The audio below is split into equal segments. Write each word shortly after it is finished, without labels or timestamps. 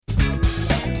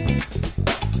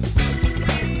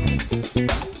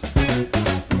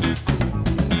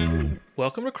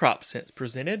Welcome to Crop Sense,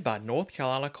 presented by North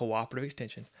Carolina Cooperative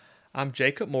Extension. I'm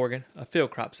Jacob Morgan, a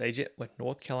field crops agent with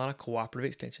North Carolina Cooperative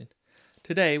Extension.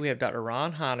 Today we have Dr.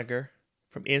 Ron Heiniger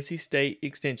from NC State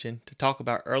Extension to talk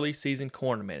about early season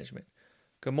corn management.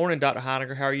 Good morning, Dr.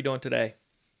 Heiniger. How are you doing today?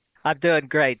 I'm doing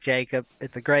great, Jacob.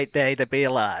 It's a great day to be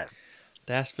alive.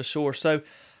 That's for sure. So,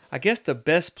 I guess the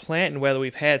best planting weather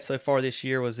we've had so far this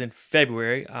year was in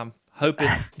February. I'm hoping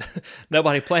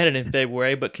nobody planted in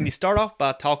February, but can you start off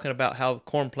by talking about how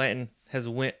corn planting has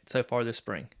went so far this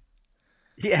spring?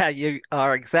 Yeah, you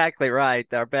are exactly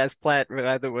right. Our best plant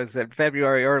weather was in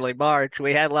February, early March.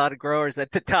 We had a lot of growers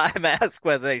at the time ask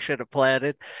whether they should have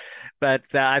planted,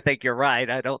 but I think you're right.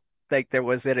 I don't think there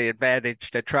was any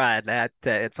advantage to trying that.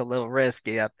 It's a little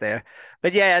risky up there.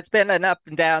 But yeah, it's been an up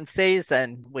and down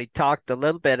season. We talked a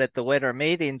little bit at the winter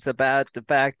meetings about the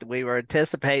fact that we were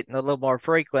anticipating a little more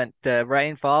frequent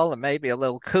rainfall and maybe a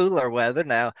little cooler weather.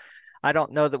 Now, I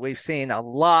don't know that we've seen a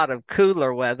lot of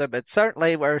cooler weather, but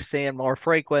certainly we're seeing more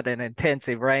frequent and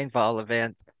intensive rainfall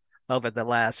events over the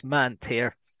last month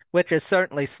here, which has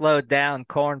certainly slowed down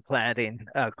corn planting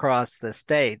across the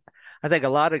state. I think a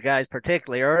lot of guys,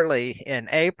 particularly early in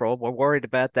April, were worried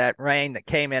about that rain that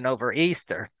came in over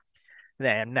Easter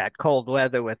and that cold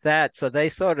weather with that. So they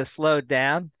sort of slowed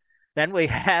down. Then we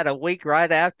had a week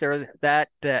right after that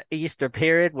Easter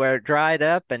period where it dried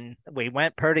up and we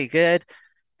went pretty good.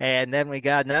 And then we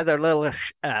got another little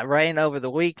rain over the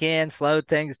weekend, slowed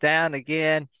things down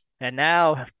again. And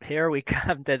now here we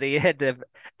come to the end of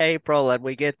April and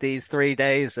we get these 3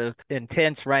 days of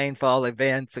intense rainfall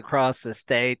events across the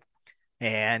state.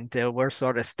 And we're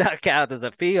sort of stuck out of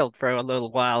the field for a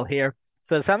little while here.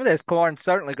 So some of this corn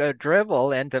certainly going to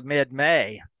dribble into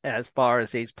mid-May as far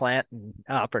as these planting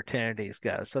opportunities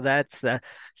go. So that's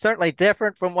certainly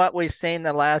different from what we've seen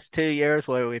the last 2 years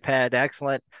where we've had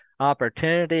excellent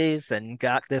opportunities and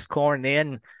got this corn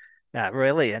in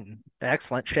really in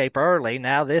excellent shape early.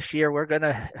 Now this year we're going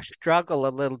to struggle a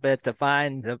little bit to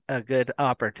find a good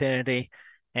opportunity,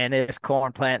 and this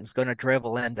corn plant is going to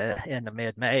dribble into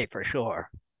mid-May for sure.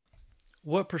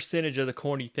 What percentage of the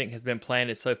corn do you think has been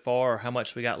planted so far, or how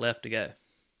much we got left to go?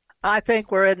 I think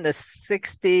we're in the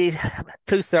 60,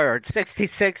 two-thirds,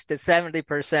 66 to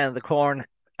 70% of the corn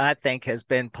I think has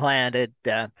been planted.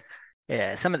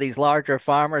 Yeah, some of these larger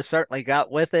farmers certainly got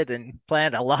with it and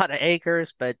planted a lot of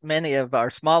acres, but many of our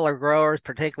smaller growers,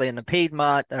 particularly in the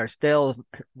Piedmont, are still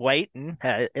waiting.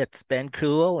 It's been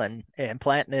cool, and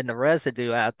planting in the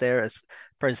residue out there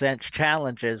presents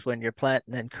challenges when you're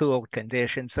planting in cool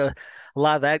conditions. So a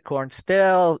lot of that corn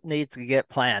still needs to get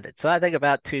planted. So I think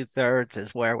about two-thirds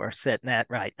is where we're sitting at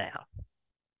right now.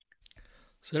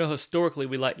 So, historically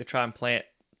we like to try and plant,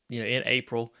 in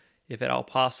April if at all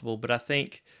possible, but I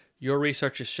think your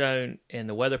research has shown, and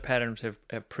the weather patterns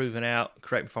have proven out,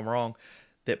 correct me if I'm wrong,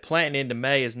 that planting into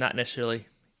May is not necessarily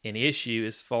an issue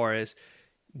as far as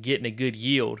getting a good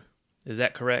yield. Is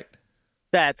that correct?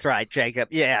 That's right, Jacob.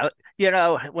 Yeah.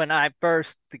 When I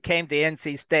first came to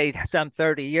NC State some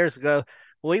 30 years ago,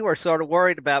 we were sort of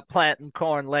worried about planting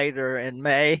corn later in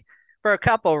May for a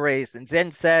couple of reasons.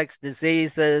 Insects,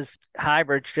 diseases,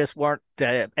 hybrids just weren't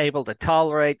able to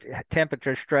tolerate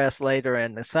temperature stress later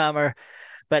in the summer.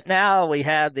 But now we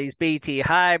have these BT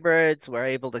hybrids. We're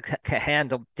able to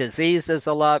handle diseases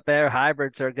a lot better.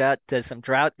 Hybrids are got some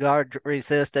drought guard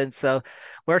resistance. So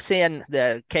we're seeing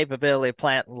the capability of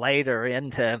planting later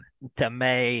into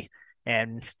May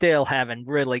and still having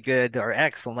really good or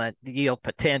excellent yield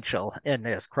potential in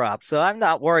this crop. So I'm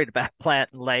not worried about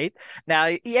planting late. Now,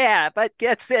 yeah, but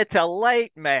gets into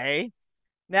late May.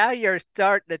 Now you're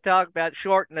starting to talk about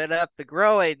shortening up the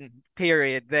growing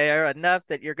period there enough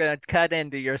that you're going to cut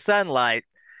into your sunlight.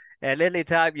 And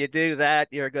anytime you do that,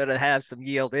 you're going to have some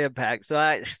yield impact. So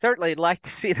I certainly like to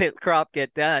see the crop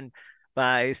get done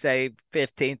by, say,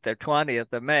 15th or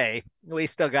 20th of May. We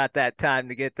still got that time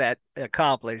to get that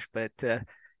accomplished, but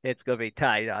it's going to be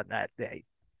tight on that date.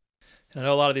 And I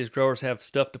know a lot of these growers have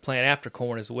stuff to plant after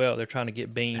corn as well. They're trying to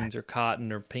get beans or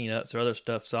cotton or peanuts or other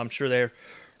stuff. So I'm sure they're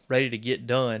ready to get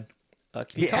done. Can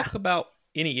you talk about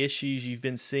any issues you've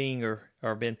been seeing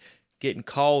or been getting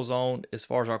calls on as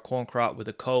far as our corn crop with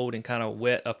the cold and kind of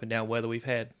wet up and down weather we've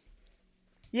had?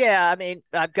 Yeah, I mean,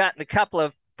 I've gotten a couple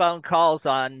of phone calls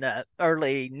on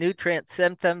early nutrient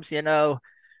symptoms,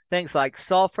 things like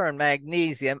sulfur and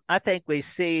magnesium. I think we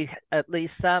see at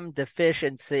least some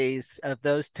deficiencies of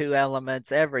those two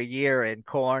elements every year in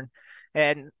corn.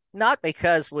 And not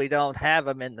because we don't have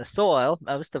them in the soil.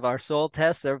 Most of our soil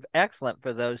tests are excellent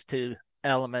for those two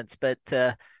elements, but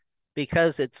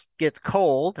because it gets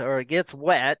cold or it gets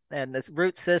wet and the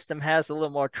root system has a little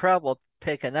more trouble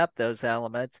picking up those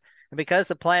elements, And because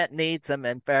the plant needs them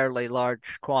in fairly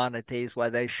large quantities where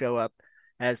they show up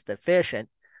as deficient,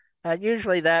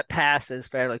 usually that passes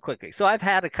fairly quickly. So I've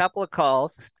had a couple of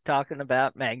calls talking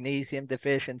about magnesium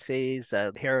deficiencies.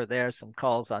 Here or there, some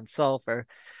calls on sulfur.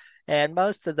 And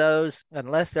most of those,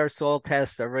 unless their soil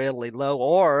tests are really low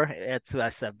or it's a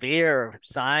severe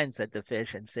signs of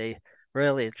deficiency,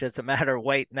 really it's just a matter of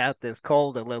waiting out this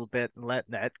cold a little bit and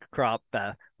letting that crop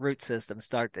root system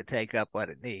start to take up what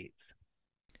it needs.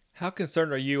 How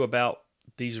concerned are you about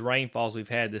these rainfalls we've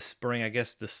had this spring? I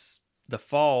guess the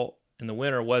fall and the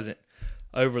winter wasn't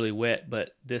overly wet,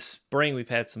 but this spring we've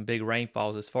had some big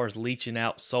rainfalls. As far as leaching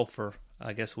out sulfur,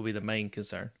 I guess will be the main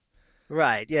concern.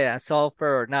 Right, yeah,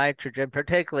 sulfur or nitrogen,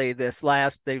 particularly this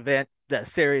last event, the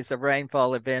series of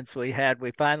rainfall events we had,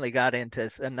 we finally got into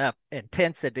enough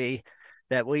intensity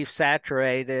that we've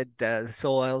saturated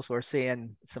soils. We're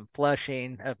seeing some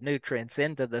flushing of nutrients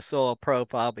into the soil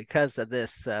profile because of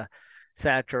this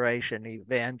saturation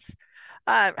events.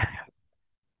 I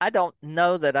I don't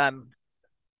know that I'm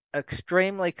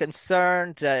extremely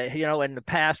concerned. In the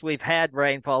past, we've had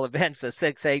rainfall events of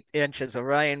 6, 8 inches of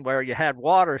rain where you had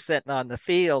water sitting on the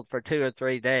field for 2 or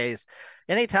 3 days.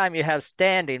 Anytime you have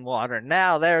standing water,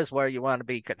 now there's where you want to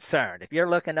be concerned. If you're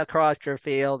looking across your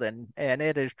field and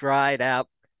it is dried out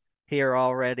here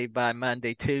already by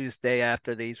Monday, Tuesday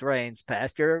after these rains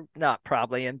passed, you're not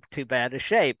probably in too bad a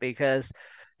shape because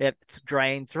it's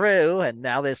drained through, and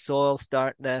now this soil's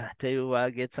starting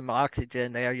to get some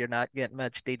oxygen there. You're not getting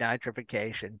much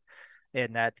denitrification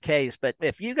in that case. But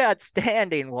if you got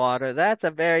standing water, that's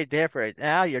a very different.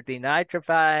 Now you're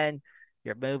denitrifying,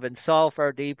 you're moving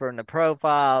sulfur deeper in the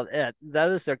profile.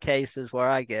 Those are cases where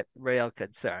I get real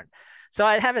concerned. So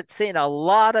I haven't seen a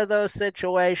lot of those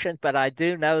situations, but I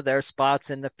do know there's spots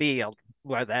in the field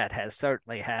where that has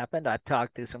certainly happened. I've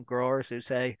talked to some growers who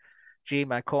say, gee,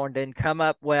 my corn didn't come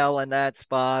up well in that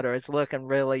spot, or it's looking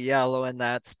really yellow in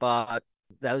that spot.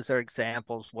 Those are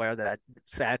examples where that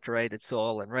saturated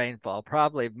soil and rainfall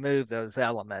probably move those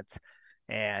elements,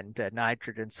 and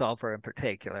nitrogen, sulfur in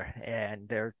particular. And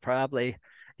they're probably,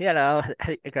 you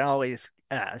can always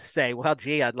say, well,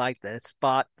 gee, I'd like to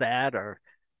spot that or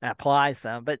apply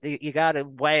some, but you got to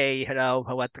weigh,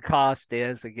 what the cost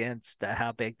is against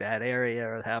how big that area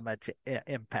or how much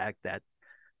impact that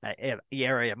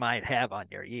area might have on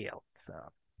your yield. So,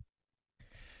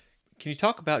 Can you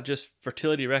talk about just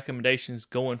fertility recommendations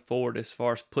going forward as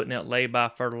far as putting out lay-by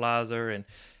fertilizer and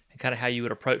kind of how you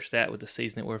would approach that with the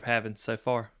season that we're having so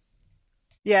far?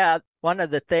 yeah, one of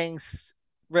the things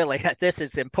really this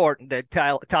is important to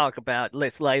talk about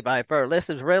this lay-by fer. This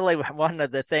is really one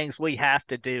of the things we have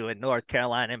to do in North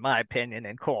Carolina, in my opinion,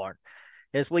 in corn.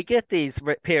 Is we get these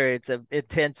periods of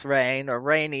intense rain or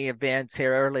rainy events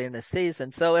here early in the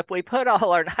season. So if we put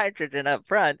all our nitrogen up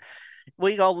front,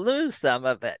 we gonna lose some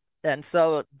of it. And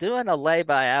so doing a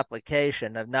lay-by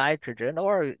application of nitrogen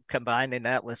or combining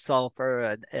that with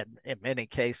sulfur and in many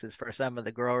cases for some of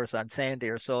the growers on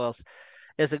sandier soils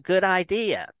is a good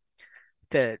idea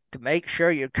to make sure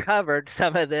you covered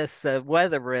some of this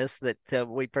weather risk that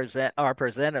we are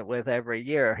presented with every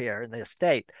year here in this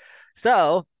state.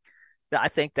 So I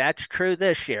think that's true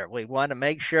this year. We want to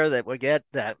make sure that we get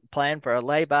that plan for a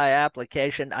lay-by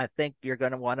application. I think you're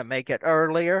going to want to make it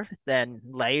earlier than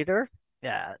later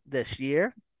this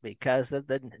year because of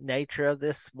the nature of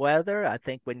this weather. I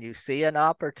think when you see an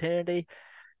opportunity,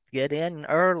 get in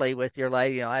early with your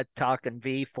lay. I'm talking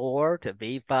V4 to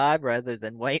V5 rather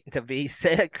than waiting to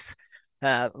V6,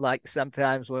 like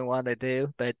sometimes we want to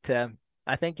do. But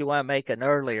I think you want to make an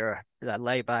earlier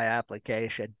lay-by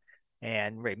application.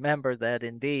 And remember that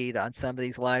indeed on some of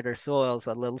these lighter soils,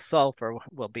 a little sulfur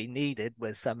will be needed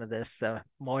with some of this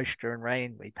moisture and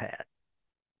rain we've had.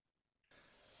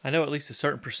 I know at least a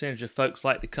certain percentage of folks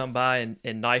like to come by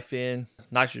and knife in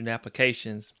nitrogen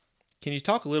applications. Can you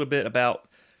talk a little bit about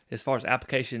as far as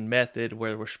application method,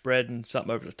 where we're spreading something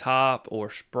over the top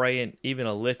or spraying even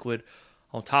a liquid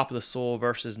on top of the soil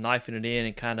versus knifing it in,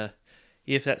 and kind of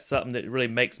if that's something that really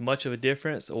makes much of a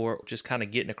difference or just kind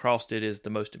of getting across it is the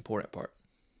most important part?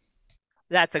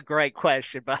 That's a great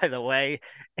question, by the way.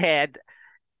 And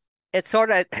it's sort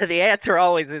of the answer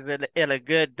always is in a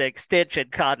good extension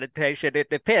connotation. It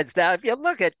depends. Now, if you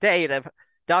look at data,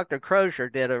 Dr. Crozier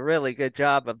did a really good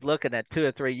job of looking at 2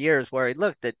 or 3 years where he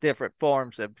looked at different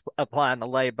forms of applying the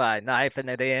lay-by, knifing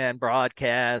it in,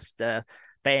 broadcast,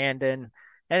 banding.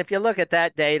 And if you look at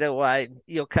that data, why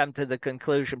you'll come to the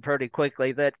conclusion pretty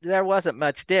quickly that there wasn't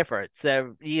much difference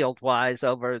yield-wise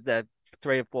over the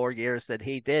 3 or 4 years that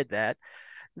he did that.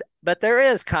 But there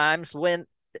is times when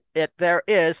there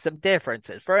is some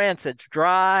differences. For instance,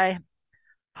 dry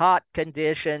hot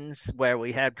conditions where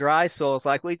we have dry soils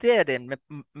like we did in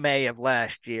May of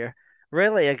last year,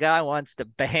 really a guy wants to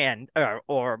ban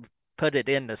or put it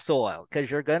in the soil because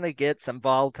you're going to get some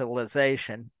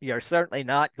volatilization. You're certainly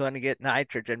not going to get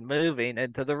nitrogen moving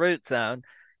into the root zone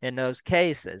in those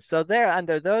cases. So there,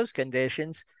 under those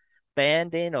conditions,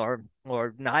 banding or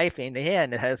knifing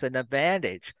in has an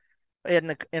advantage.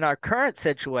 In our current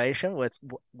situation with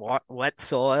wet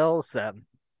soils,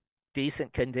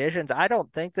 decent conditions, I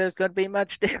don't think there's going to be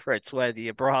much difference whether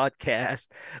you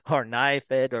broadcast or knife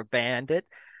it or band it.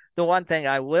 The one thing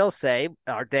I will say,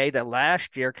 our data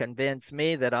last year convinced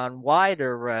me that on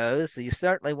wider rows, you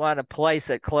certainly want to place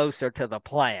it closer to the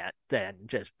plant than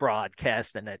just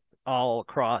broadcasting it all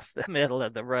across the middle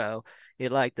of the row.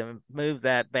 You'd like to move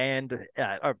that band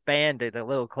or band it a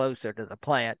little closer to the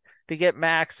plant to get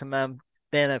maximum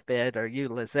benefit or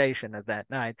utilization of that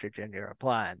nitrogen you're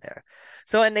applying there.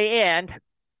 So in the end,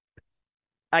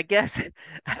 I guess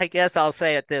I guess I'll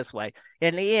say it this way.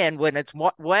 In the end, when it's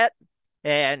wet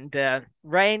and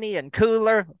rainy and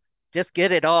cooler, just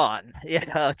get it on.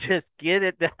 Just get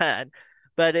it done.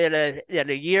 But in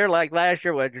a year like last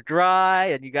year, when it's dry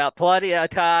and you got plenty of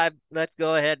time, let's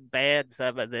go ahead and ban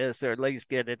some of this, or at least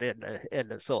get it in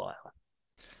the soil.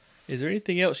 Is there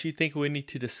anything else you think we need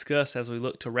to discuss as we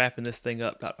look to wrapping this thing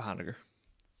up, Dr. Heiniger?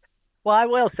 Well, I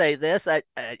will say this.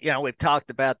 We've talked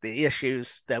about the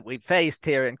issues that we faced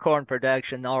here in corn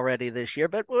production already this year,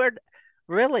 but we're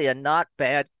really in not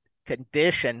bad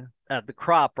condition of the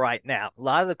crop right now. A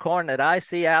lot of the corn that I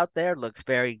see out there looks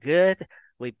very good.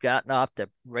 We've gotten off to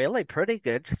really pretty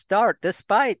good start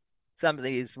despite some of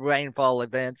these rainfall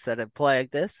events that have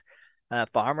plagued us.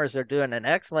 Farmers are doing an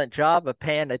excellent job of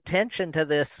paying attention to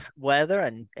this weather,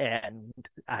 and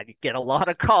I get a lot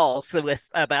of calls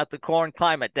about the corn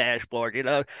climate dashboard.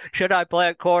 Should I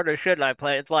plant corn or should I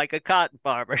plant? It's like a cotton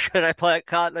farmer. Should I plant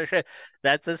cotton or should?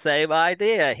 That's the same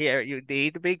idea here. You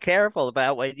need to be careful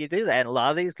about when you do that. And a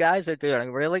lot of these guys are doing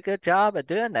a really good job of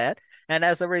doing that. And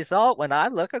as a result, when I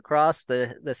look across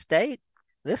the state,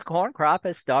 this corn crop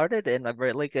has started in a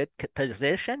really good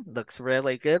position. Looks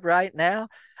really good right now.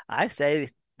 I say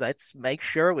let's make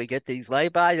sure we get these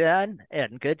lay-by done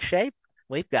in good shape.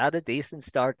 We've got a decent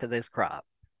start to this crop.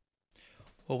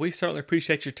 Well, we certainly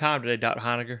appreciate your time today, Dr.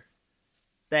 Heiniger.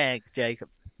 Thanks, Jacob.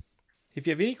 If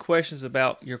you have any questions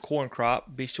about your corn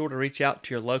crop, be sure to reach out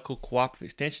to your local cooperative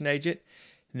extension agent,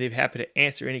 and they'll be happy to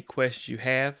answer any questions you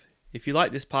have. If you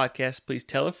like this podcast, please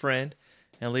tell a friend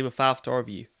and leave a 5-star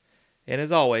review. And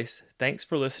as always, thanks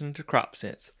for listening to Crop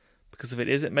Sense. Because if it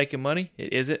isn't making money,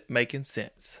 it isn't making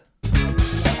sense.